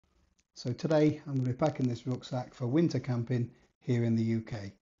So today I'm going to be packing this rucksack for winter camping here in the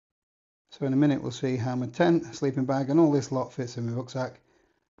UK. So in a minute we'll see how my tent, sleeping bag and all this lot fits in my rucksack.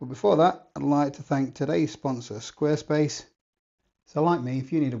 But before that, I'd like to thank today's sponsor, Squarespace. So like me,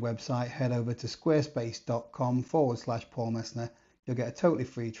 if you need a website, head over to squarespace.com/Paul Messner. You'll get a totally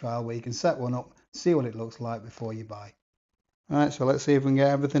free trial where you can set one up, see what it looks like before you buy. Alright, so let's see if we can get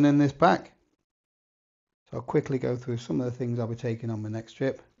everything in this pack. So I'll quickly go through some of the things I'll be taking on my next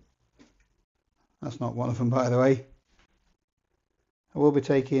trip. That's not one of them, by the way. I will be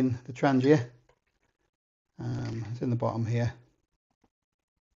taking the Trangia. It's in the bottom here.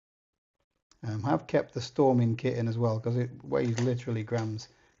 I've kept the storming kit in as well because it weighs literally grams.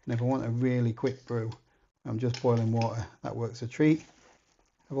 And if I want a really quick brew, I'm just boiling water. That works a treat.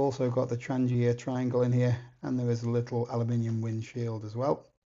 I've also got the Trangia triangle in here, and there is a little aluminium windshield as well.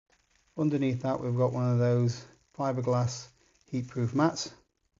 Underneath that, we've got one of those fiberglass heatproof mats.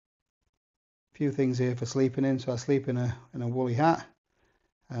 A few things here for sleeping in, so I sleep in a woolly hat.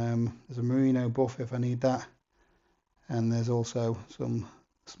 There's a merino buff if I need that, and there's also some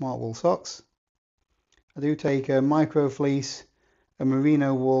smart wool socks. I do take a micro fleece, a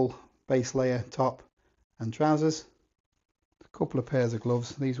merino wool base layer top and trousers, a couple of pairs of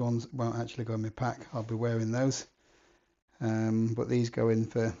gloves. These ones won't actually go in my pack, I'll be wearing those, but these go in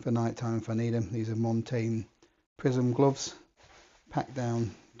for night time if I need them. These are Montane Prism gloves, packed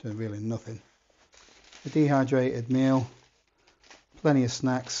down to really nothing. A dehydrated meal, plenty of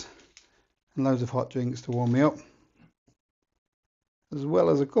snacks and loads of hot drinks to warm me up, as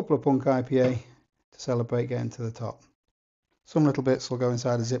well as a couple of Punk IPA to celebrate getting to the top. Some little bits will go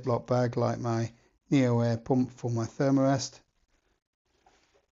inside a Ziploc bag, like my Neo Air pump for my thermarest,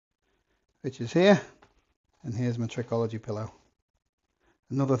 which is here, and here's my Tricology pillow.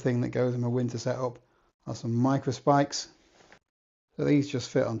 Another thing that goes in my winter setup are some micro spikes. So these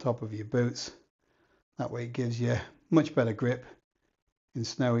just fit on top of your boots. That way it gives you much better grip in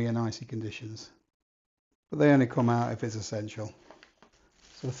snowy and icy conditions. But they only come out if it's essential.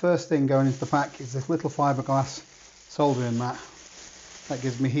 So the first thing going into the pack is this little fiberglass soldering mat. That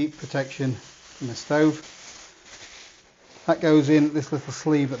gives me heat protection from the stove. That goes in this little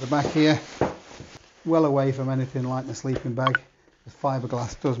sleeve at the back here, well away from anything like the sleeping bag. The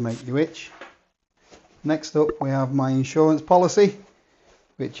fiberglass does make you itch. Next up we have my insurance policy,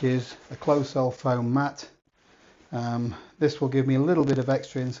 which is a closed cell foam mat. This will give me a little bit of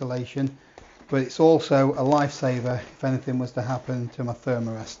extra insulation, but it's also a lifesaver if anything was to happen to my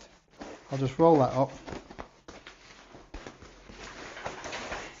thermarest. I'll just roll that up.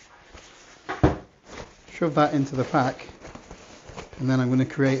 Shove that into the pack, and then I'm going to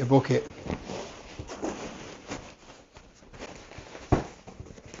create a bucket.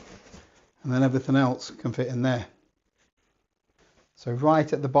 And then everything else can fit in there. So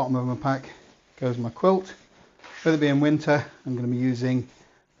right at the bottom of my pack goes my quilt. With it being winter, I'm going to be using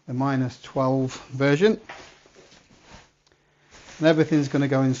the -12 version. And everything's going to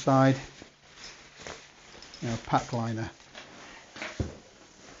go inside, pack liner.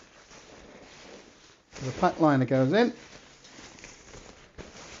 So the pack liner goes in.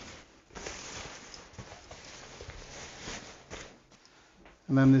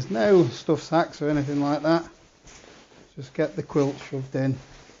 And then there's no stuff sacks or anything like that. Just get the quilt shoved in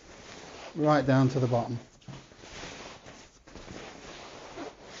right down to the bottom.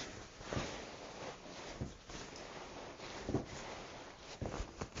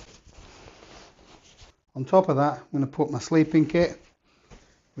 On top of that, I'm going to put my sleeping kit,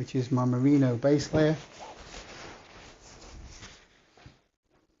 which is my merino base layer,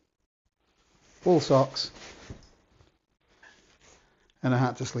 wool socks and a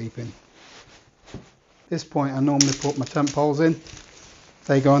hat to sleep in. At this point I normally put my tent poles in.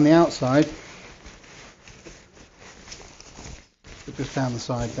 They go on the outside, but just down the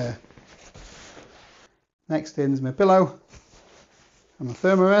side there. Next in is my pillow and my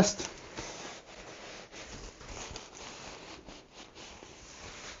thermarest.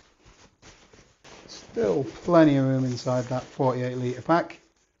 Still plenty of room inside that 48 litre pack.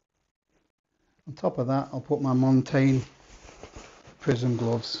 On top of that I'll put my Montane Prism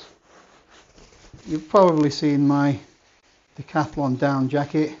gloves. You've probably seen my Decathlon down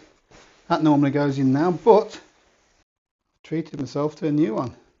jacket. That normally goes in now, but I've treated myself to a new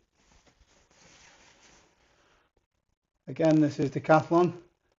one. Again, this is Decathlon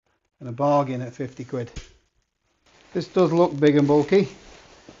and a bargain at 50 quid. This does look big and bulky,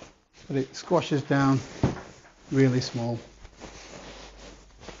 but it squashes down really small.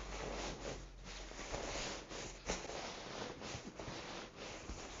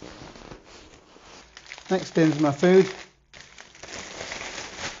 Next in is my food.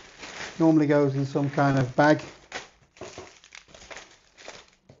 Normally goes in some kind of bag.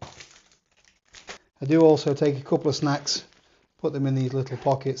 I do also take a couple of snacks, put them in these little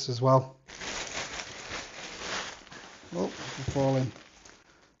pockets as well. Oh, they're falling.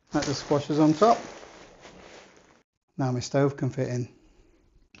 That just squashes on top. Now my stove can fit in.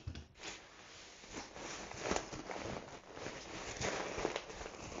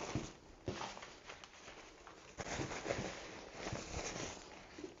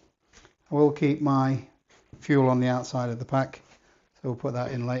 I will keep my fuel on the outside of the pack, so we'll put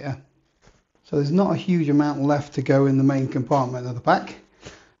that in later. So there's not a huge amount left to go in the main compartment of the pack.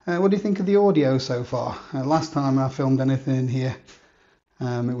 What do you think of the audio so far? Last time I filmed anything in here,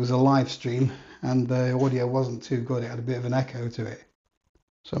 it was a live stream and the audio wasn't too good. It had a bit of an echo to it.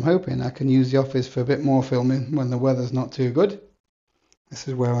 So I'm hoping I can use the office for a bit more filming when the weather's not too good. This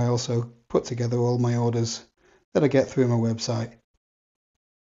is where I also put together all my orders that I get through my website.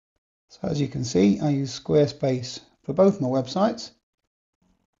 So as you can see, I use Squarespace for both my websites.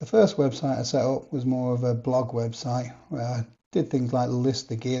 The first website I set up was more of a blog website where I did things like list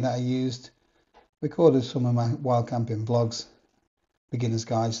the gear that I used, recorded some of my wild camping vlogs, beginner's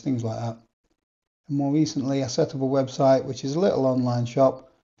guides, things like that. And more recently I set up a website which is a little online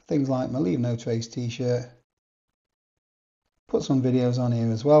shop for things like my Leave No Trace t-shirt. Put some videos on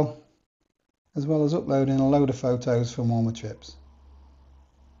here as well as uploading a load of photos from all my trips.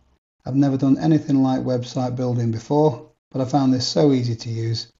 I've never done anything like website building before, but I found this so easy to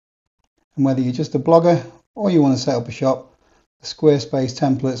use. And whether you're just a blogger or you want to set up a shop, the Squarespace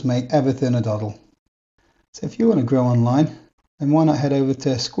templates make everything a doddle. So if you want to grow online, then why not head over to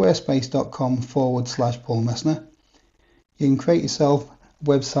squarespace.com/Paul Messner. You can create yourself a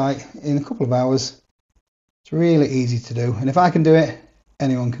website in a couple of hours. It's really easy to do, and if I can do it,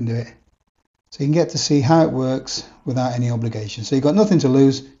 anyone can do it. So you can get to see how it works without any obligation. So you've got nothing to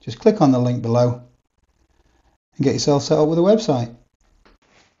lose, just click on the link below and get yourself set up with a website.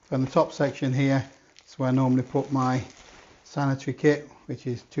 So in the top section here is where I normally put my sanitary kit, which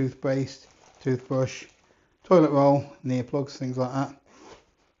is toothpaste, toothbrush, toilet roll, and earplugs, things like that.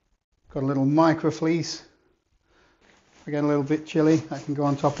 Got a little micro fleece. If I get a little bit chilly, that can go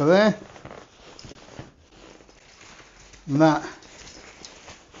on top of there. And that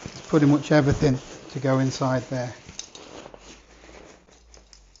is pretty much everything to go inside there.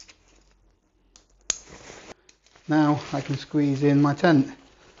 Now I can squeeze in my tent.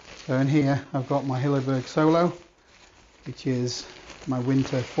 So in here I've got my Hilleberg Solo, which is my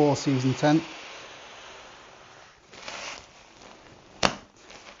winter 4-season tent.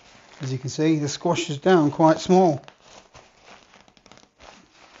 As you can see, the squash is down quite small.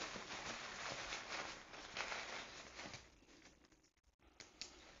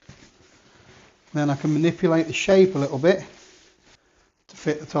 Then I can manipulate the shape a little bit to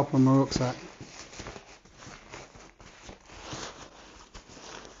fit the top of my rucksack.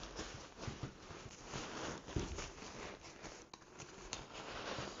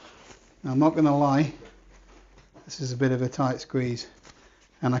 Now, I'm not going to lie, this is a bit of a tight squeeze,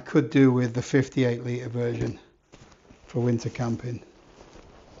 and I could do with the 58 litre version for winter camping,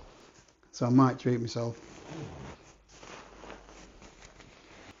 so I might treat myself.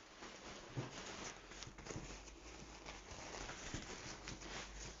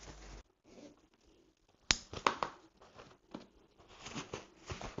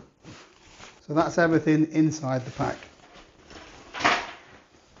 So that's everything inside the pack.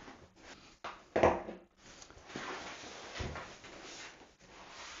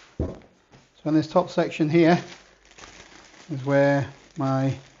 So in this top section here is where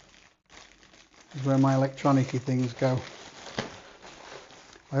my electronic-y things go.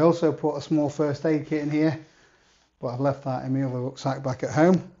 I also put a small first aid kit in here, but I've left that in my other rucksack back at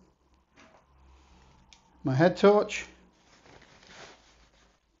home. My head torch.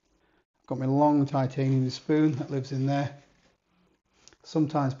 Got my long titanium spoon that lives in there.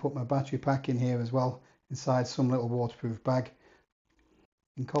 Sometimes put my battery pack in here as well, inside some little waterproof bag.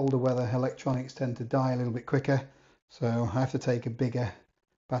 In colder weather, electronics tend to die a little bit quicker, so I have to take a bigger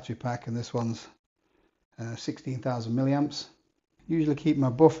battery pack, and this one's 16,000 milliamps. Usually keep my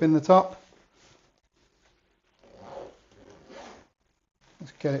buff in the top.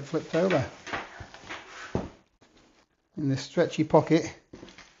 Let's get it flipped over. In this stretchy pocket,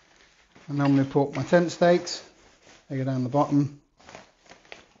 I normally put my tent stakes. They go down the bottom.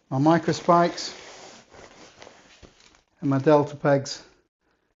 My micro spikes and my delta pegs.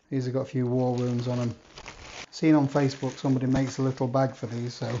 These have got a few war wounds on them. Seen on Facebook somebody makes a little bag for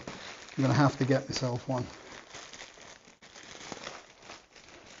these, so I'm going to have to get myself one.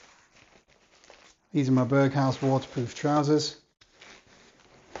 These are my Berghaus waterproof trousers.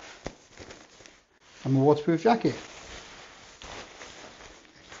 and my waterproof jacket.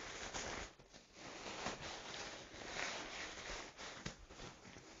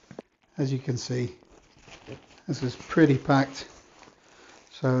 As you can see, this is pretty packed,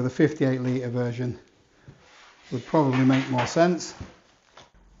 so the 58 litre version would probably make more sense.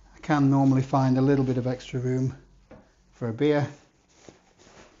 I can normally find a little bit of extra room for a beer.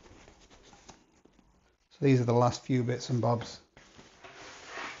 So these are the last few bits and bobs.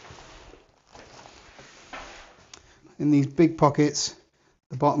 In these big pockets,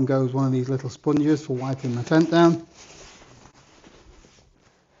 the bottom goes one of these little sponges for wiping my tent down.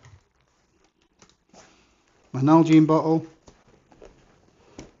 My Nalgene bottle.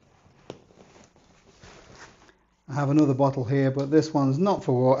 I have another bottle here, but this one's not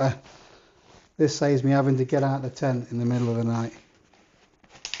for water. This saves me having to get out of the tent in the middle of the night.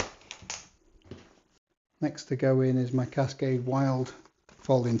 Next to go in is my Cascade Wild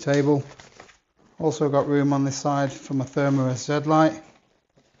folding table. Also got room on this side for my Thermarest Z light.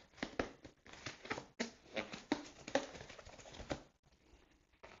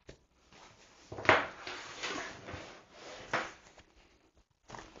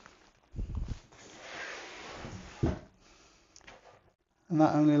 And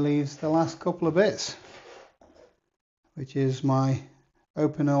that only leaves the last couple of bits, which is my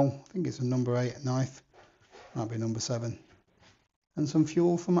Opinel, I think it's a number 8 knife, might be number 7, and some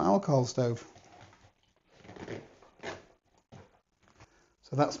fuel for my alcohol stove.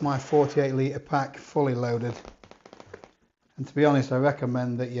 So that's my 48 litre pack fully loaded. And to be honest, I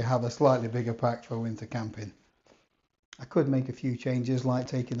recommend that you have a slightly bigger pack for winter camping. I could make a few changes, like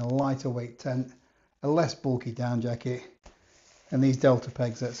taking a lighter weight tent, a less bulky down jacket, and these delta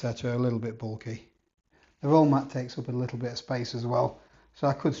pegs, etc. are a little bit bulky. The roll mat takes up a little bit of space as well, so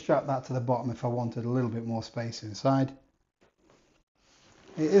I could strap that to the bottom if I wanted a little bit more space inside.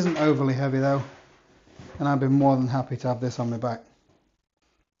 It isn't overly heavy though, and I'd be more than happy to have this on my back.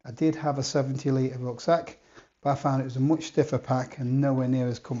 I did have a 70 litre rucksack, but I found it was a much stiffer pack and nowhere near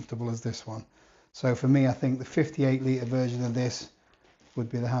as comfortable as this one. So for me, I think the 58 litre version of this would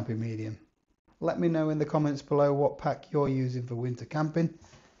be the happy medium. Let me know in the comments below what pack you're using for winter camping,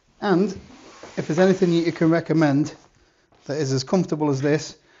 and if there's anything you can recommend that is as comfortable as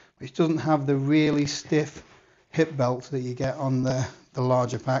this, which doesn't have the really stiff hip belt that you get on the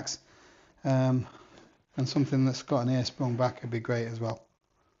larger packs, and something that's got an air sprung back would be great as well.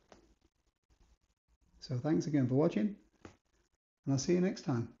 So thanks again for watching, and I'll see you next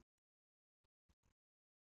time.